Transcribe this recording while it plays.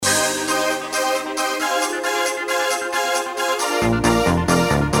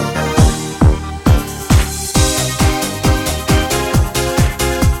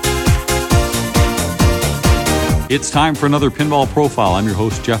It's time for another Pinball Profile. I'm your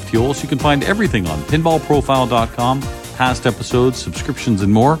host, Jeff Teolis. You can find everything on pinballprofile.com, past episodes, subscriptions,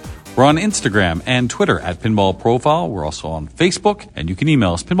 and more. We're on Instagram and Twitter at Pinball Profile. We're also on Facebook, and you can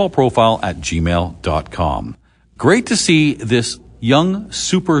email us pinballprofile@gmail.com. Great to see this young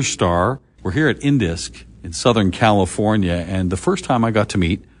superstar. We're here at Indisc in Southern California, and the first time I got to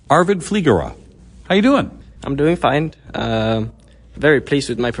meet Arvid Fligera. How you doing? I'm doing fine. Very pleased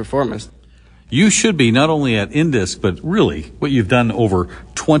with my performance. You should be, not only at Indisc, but really what you've done over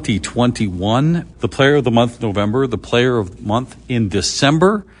 2021. The Player of the Month November, the Player of the Month in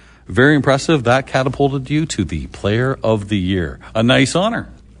December. Very impressive. That catapulted you to the Player of the Year. A nice honor.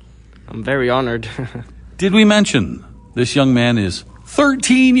 I'm very honored. Did we mention this young man is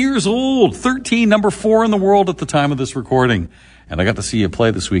 13 years old? 13, number 4 in the world at the time of this recording. And I got to see you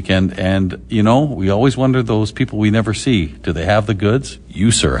play this weekend. And, you know, we always wonder those people we never see. Do they have the goods?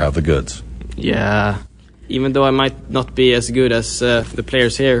 You, sir, have the goods. Yeah. Even though I might not be as good as the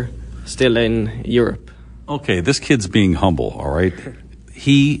players here, still in Europe. Okay, this kid's being humble, all right?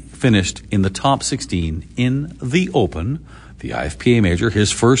 He finished in the top 16 in the Open, the IFPA Major,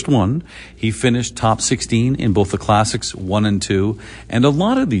 his first one. He finished top 16 in both the Classics 1 and 2. And a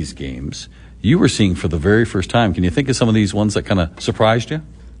lot of these games you were seeing for the very first time. Can you think of some of these ones that kind of surprised you?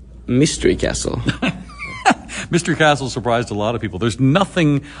 Mystery Castle. Mystery Castle surprised a lot of people. There's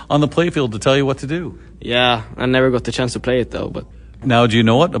nothing on the playfield to tell you what to do. Yeah, I never got the chance to play it though. But now, do you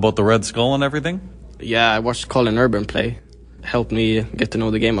know it about the Red Skull and everything? Yeah, I watched Colin Urban play. Helped me get to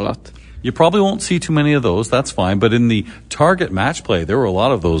know the game a lot. You probably won't see too many of those. That's fine. But in the target match play, there were a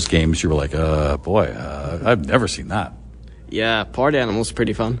lot of those games you were like, I've never seen that. Yeah, Party Animal's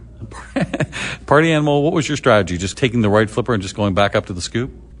pretty fun. Party Animal, what was your strategy? Just taking the right flipper and just going back up to the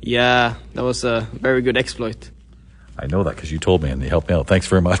scoop? Yeah, that was a very good exploit. I know that because you told me and you helped me out. Thanks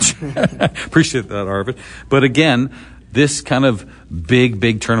very much. Appreciate that, Arvid. But again, this kind of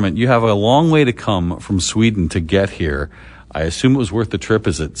big tournament, you have a long way to come from Sweden to get here. I assume it was worth the trip.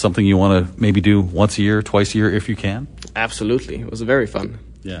 Is it something you want to maybe do once a year, twice a year if you can? Absolutely. It was very fun.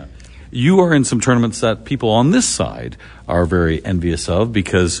 Yeah. You are in some tournaments that people on this side are very envious of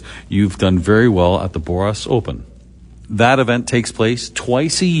because you've done very well at the Borås Open. That event takes place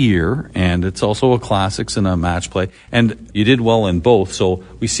twice a year, and it's also a classics and a match play. And you did well in both, so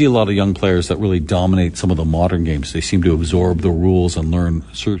we see a lot of young players that really dominate some of the modern games. They seem to absorb the rules and learn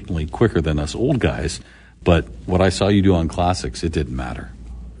certainly quicker than us old guys. But what I saw you do on classics, it didn't matter.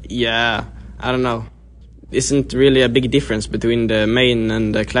 Yeah, I don't know. Isn't really a big difference between the main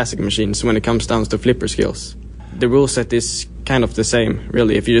and the classic machines when it comes down to flipper skills. The rule set is kind of the same,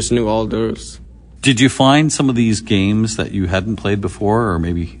 really, if you just knew all the rules. Did you find some of these games that you hadn't played before or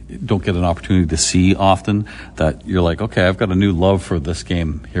maybe don't get an opportunity to see often that you're like, okay, I've got a new love for this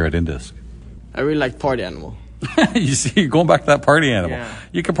game here at Indisc? I really like Party Animal. You see, you're going back to that Party Animal. Yeah.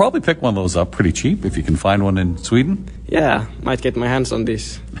 You could probably pick one of those up pretty cheap if you can find one in Sweden. Yeah, might get my hands on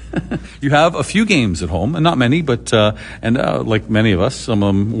this. You have a few games at home, and not many, but like many of us, some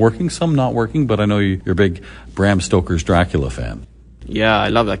of them working, some not working, but I know you're a big Bram Stoker's Dracula fan. Yeah, I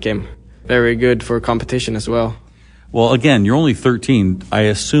love that game. Very good for competition as well. Well, again, you're only 13. I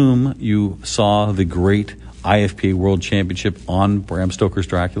assume you saw the great IFPA World Championship on Bram Stoker's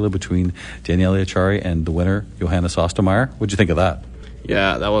Dracula between Daniele Acciari and the winner, Johannes Ostermeyer. What'd you think of that?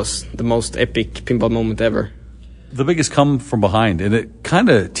 Yeah, that was the most epic pinball moment ever. The biggest come from behind, and it kind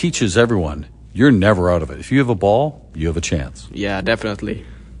of teaches everyone, you're never out of it. If you have a ball, you have a chance. Yeah, definitely.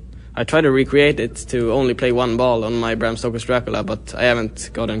 I tried to recreate it to only play one ball on my Bram Stoker's Dracula, but I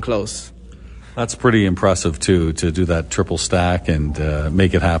haven't gotten close. That's pretty impressive, too, to do that triple stack and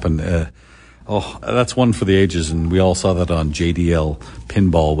make it happen. That's one for the ages, and we all saw that on JDL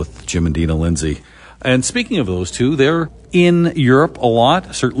Pinball with Jim and Dina Lindsay. And speaking of those two, they're in Europe a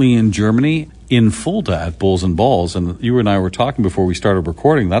lot, certainly in Germany, in Fulda at Bulls and Balls. And you and I were talking before we started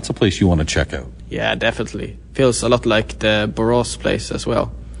recording. That's a place you want to check out. Yeah, definitely. Feels a lot like the Borås place as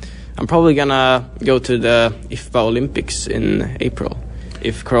well. I'm probably gonna go to the IFPA Olympics in April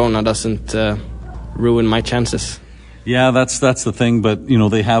if Corona doesn't ruin my chances. Yeah, that's the thing. But, you know,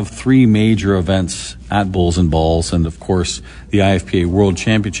 they have 3 major events at Bulls and Balls. And, of course, the IFPA World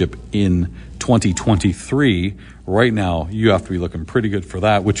Championship in 2023. Right now, you have to be looking pretty good for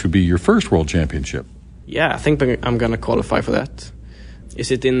that, which would be your first World Championship. Yeah, I think I'm going to qualify for that.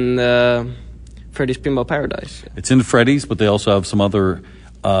 Is it in Freddy's Pinball Paradise? It's in Freddy's, but they also have some other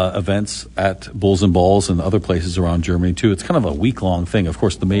events at Bulls and Balls and other places around Germany, too. It's kind of a week-long thing. Of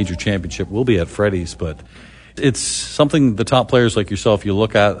course, the major championship will be at Freddy's, but it's something the top players like yourself, you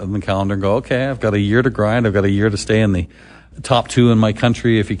look at on the calendar and go, okay, I've got a year to grind. I've got a year to stay in the top 2 in my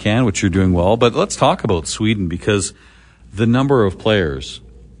country if you can, which you're doing well. But let's talk about Sweden, because the number of players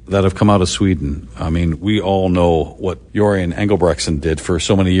that have come out of Sweden, I mean, we all know what Jörgen Engelbrektsson did for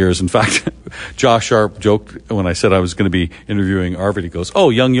so many years. In fact, Josh Sharp joked when I said I was going to be interviewing Arvid, he goes, "Oh,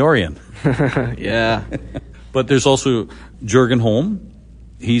 young Jörgen." Yeah. But there's also Jürgen Holm.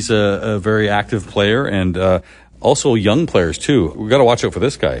 He's a very active player, and also young players too. We got to watch out for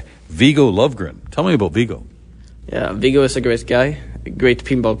this guy, Viggo Lovgren. Tell me about Viggo. Yeah, Viggo is a great guy, a great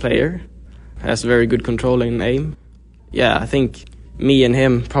pinball player, has very good control and aim. Yeah, I think me and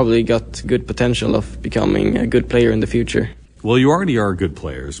him probably got good potential of becoming a good player in the future. Well, you already are good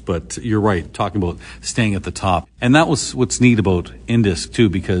players, but you're right, talking about staying at the top. And that was what's neat about Indisc, too,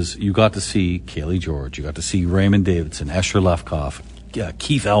 because you got to see Cayley George, you got to see Raymond Davidson, Escher Lefkoff,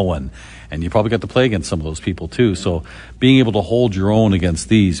 Keith Elwin, and you probably got to play against some of those people, too. So being able to hold your own against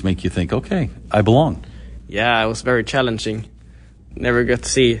these make you think, okay, I belong. Yeah, it was very challenging. Never got to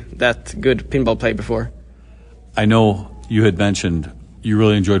see that good pinball play before. I know you had mentioned you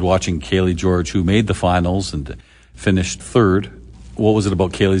really enjoyed watching Cayley George, who made the finals and finished 3rd. What was it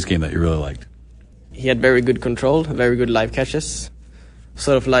about Cayley's game that you really liked? He had very good control, very good live catches.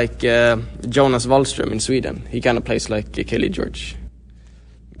 Sort of like Jonas Wallström in Sweden. He kind of plays like Cayley George.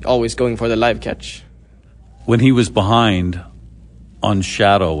 Always going for the live catch. When he was behind on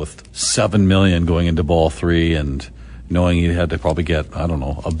Shadow with 7 million going into ball 3 and knowing he had to probably get, I don't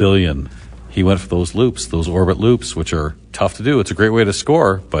know, $1 billion, he went for those loops, those orbit loops, which are tough to do. It's a great way to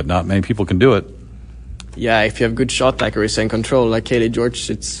score, but not many people can do it. Yeah, if you have good shot accuracy and control like Cayley George,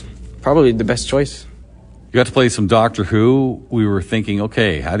 it's probably the best choice. You got to play some Doctor Who. We were thinking,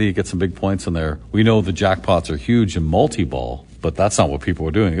 okay, how do you get some big points in there? We know the jackpots are huge in multi-ball, but that's not what people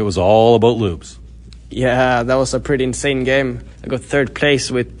were doing. It was all about loops. Yeah, that was a pretty insane game. I got 3rd place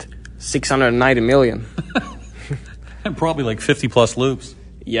with 690 million. And probably like 50-plus loops.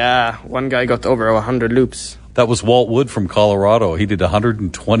 Yeah, one guy got over 100 loops. That was Walt Wood from Colorado. He did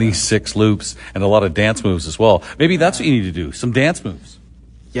 126 loops and a lot of dance moves as well. Maybe that's what you need to do, some dance moves.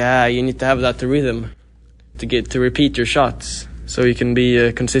 Yeah, you need to have that rhythm to get to repeat your shots so you can be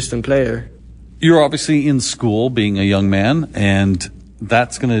a consistent player. You're obviously in school being a young man, and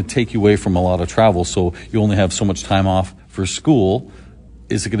that's going to take you away from a lot of travel, so you only have so much time off for school.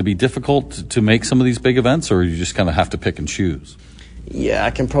 Is it going to be difficult to make some of these big events, or you just kind of have to pick and choose? Yeah,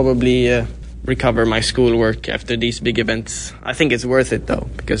 I can probably recover my schoolwork after these big events. I think it's worth it, though,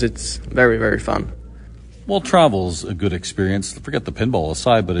 because it's very, very fun. Well, travel's a good experience. Forget the pinball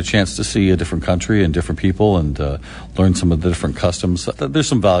aside, but a chance to see a different country and different people and learn some of the different customs. There's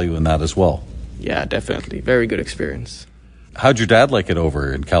some value in that as well. Yeah, definitely. Very good experience. How'd your dad like it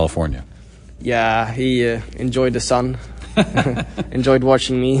over in California? Yeah, he enjoyed the sun, enjoyed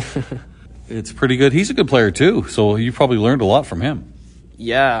watching me. It's pretty good. He's a good player, too, so you probably learned a lot from him.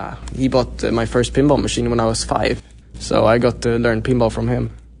 Yeah, he bought my first pinball machine when I was 5, so I got to learn pinball from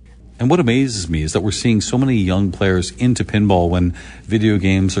him. And what amazes me is that we're seeing so many young players into pinball when video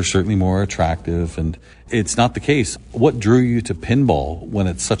games are certainly more attractive, and it's not the case. What drew you to pinball when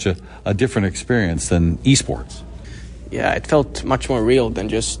it's such a different experience than esports? Yeah, it felt much more real than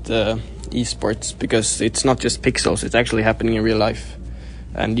just esports, because it's not just pixels, it's actually happening in real life,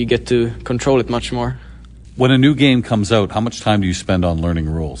 and you get to control it much more. When a new game comes out, how much time do you spend on learning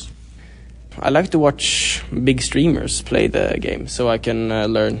rules? I like to watch big streamers play the game, so I can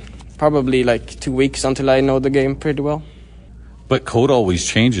learn. Probably like 2 weeks until I know the game pretty well. But code always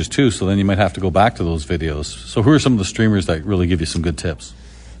changes too, so then you might have to go back to those videos. So who are some of the streamers that really give you some good tips?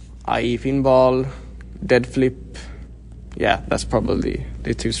 IE Pinball, Deadflip. Yeah, that's probably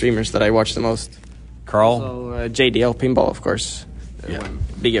the 2 streamers that I watch the most. Carl? So JDL Pinball, of course. Yeah.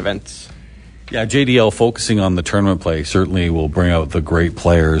 Big events. Yeah, JDL focusing on the tournament play certainly will bring out the great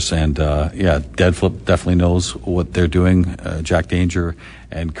players. And Deadflip definitely knows what they're doing. Jack Danger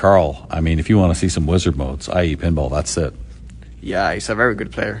and Carl. I mean, if you want to see some wizard modes, IE Pinball, that's it. Yeah, he's a very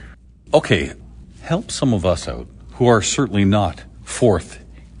good player. Okay, help some of us out who are certainly not 4th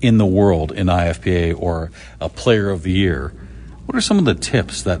in the world in IFPA or a player of the year. What are some of the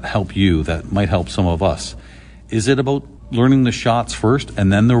tips that help you that might help some of us? Is it about learning the shots first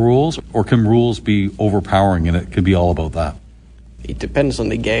and then the rules, or can rules be overpowering and it could be all about that? It depends on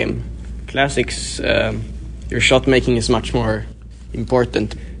the game. Classics, your shot making is much more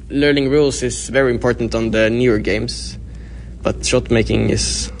important. Learning rules is very important on the newer games, but shot making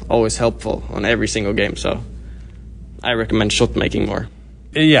is always helpful on every single game, so I recommend shot making more.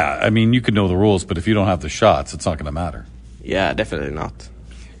 Yeah, I mean, you could know the rules, but if you don't have the shots, it's not going to matter. Yeah, definitely not.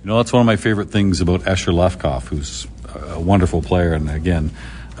 You know, that's one of my favorite things about Escher Lefkoff, who's a wonderful player, and again,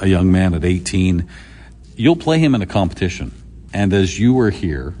 a young man at 18. You'll play him in a competition, And as you were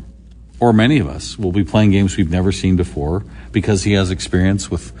here, or many of us, will be playing games we've never seen before because he has experience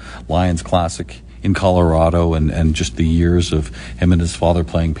with Lions Classic in Colorado and just the years of him and his father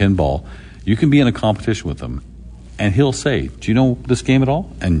playing pinball. You can be in a competition with him, and he'll say, do you know this game at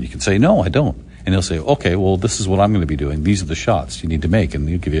all? And you can say, no, I don't. And he'll say, okay, well, this is what I'm going to be doing. These are the shots you need to make. And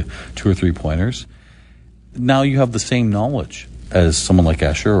he'll give you 2 or 3 pointers. Now you have the same knowledge as someone like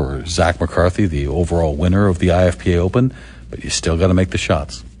Escher or Zach McCarthy, the overall winner of the IFPA Open, but you still got to make the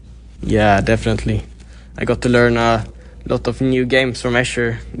shots. Yeah, definitely. I got to learn a lot of new games from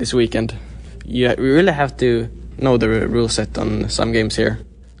Escher this weekend. We really have to know the rule set on some games here.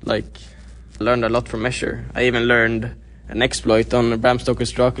 Like, I learned a lot from Escher. I even learned an exploit on Bram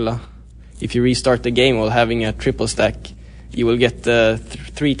Stoker's Dracula. If you restart the game while having a triple stack, you will get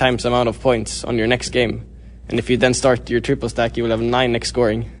 3 times the amount of points on your next game. And if you then start your triple stack, you will have 9 next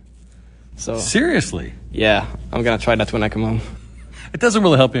scoring. So seriously? Yeah, I'm going to try that when I come home. It doesn't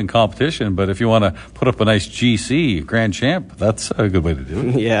really help you in competition, but if you want to put up a nice GC, Grand Champ, that's a good way to do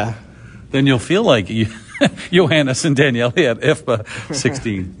it. Yeah. Then you'll feel like Johannes and Daniele at IFPA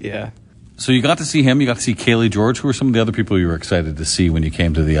 16. Yeah. So you got to see him, you got to see Kaylee George. Who were some of the other people you were excited to see when you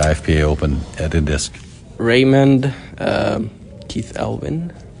came to the IFPA Open at Indisc? Raymond, Keith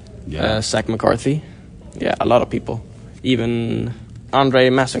Elvin, Zach McCarthy. Yeah, a lot of people. Even Andrei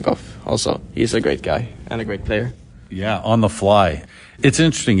Masenkov also. He's a great guy and a great player. Yeah, on the fly. It's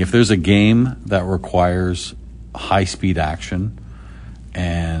interesting. If there's a game that requires high-speed action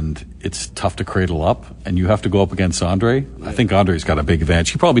and it's tough to cradle up and you have to go up against Andre, I think Andre's got a big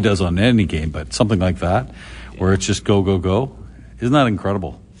advantage. He probably does on any game, but something like that where it's just go, go, go. Isn't that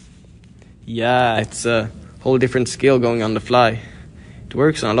incredible? Yeah, it's a whole different skill going on the fly. It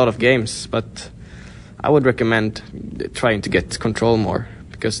works on a lot of games, but I would recommend trying to get control more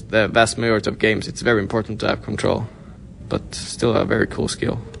because the vast majority of games, it's very important to have control, but still a very cool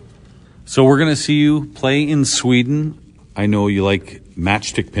skill. So we're going to see you play in Sweden. I know you like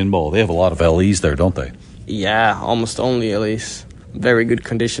Matchstick Pinball. They have a lot of LEs there, don't they? Yeah, almost only LEs. Very good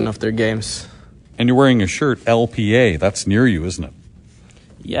condition of their games. And you're wearing a shirt, LPA. That's near you, isn't it?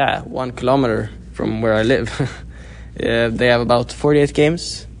 Yeah, 1 kilometer from where I live. They have about 48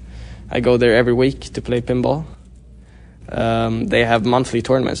 games. I go there every week to play pinball. They have monthly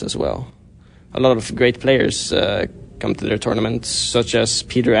tournaments as well. A lot of great players come to their tournaments, such as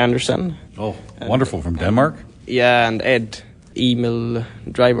Peter Anderson. Oh, wonderful, from Denmark? Yeah, and Emil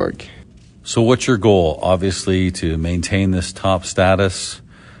Dryborg. So what's your goal? Obviously, to maintain this top status,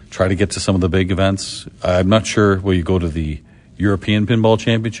 try to get to some of the big events. I'm not sure, will you go to the European Pinball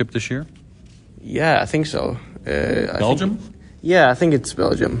Championship this year? Yeah, I think so. Belgium? I think it's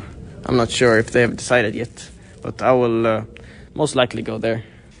Belgium. I'm not sure if they have decided yet, but I will most likely go there.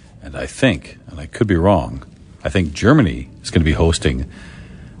 And I think, and I could be wrong, I think Germany is going to be hosting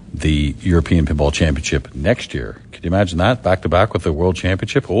the European Pinball Championship next year. Could you imagine that, back-to-back with the World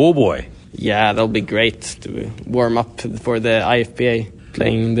Championship? Oh, boy. Yeah, that'll be great to warm up for the IFPA,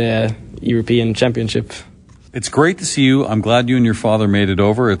 playing the European Championship. It's great to see you. I'm glad you and your father made it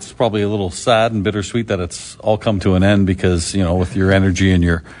over. It's probably a little sad and bittersweet that it's all come to an end because, you know, with your energy and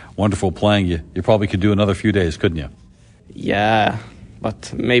your wonderful playing, you probably could do another few days, couldn't you? Yeah,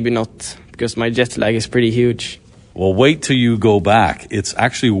 but maybe not, because my jet lag is pretty huge. Well, wait till you go back. It's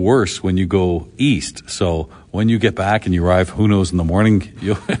actually worse when you go east. So when you get back and you arrive, who knows, in the morning,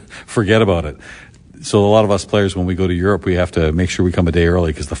 you'll forget about it. So a lot of us players, when we go to Europe, we have to make sure we come a day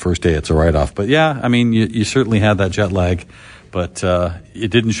early because the first day it's a write-off. But yeah, I mean, you certainly had that jet lag, but it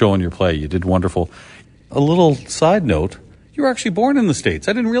didn't show in your play. You did wonderful. A little side note, you were actually born in the States.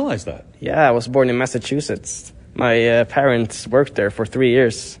 I didn't realize that. Yeah, I was born in Massachusetts. My parents worked there for 3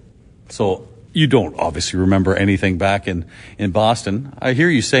 years. So you don't obviously remember anything back in Boston. I hear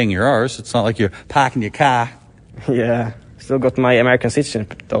you saying you're ours. It's not like you're packing your car. Yeah, still got my American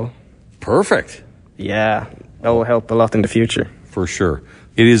citizenship, though. Perfect. Yeah, that will help a lot in the future. For sure.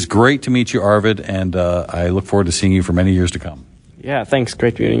 It is great to meet you, Arvid, and I look forward to seeing you for many years to come. Yeah, thanks.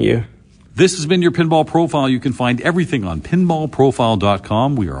 Great meeting you. This has been your Pinball Profile. You can find everything on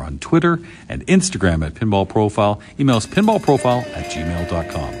pinballprofile.com. We are on Twitter and Instagram at Pinball Profile. Email us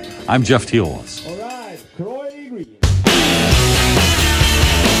pinballprofile@gmail.com. I'm Jeff Teolis.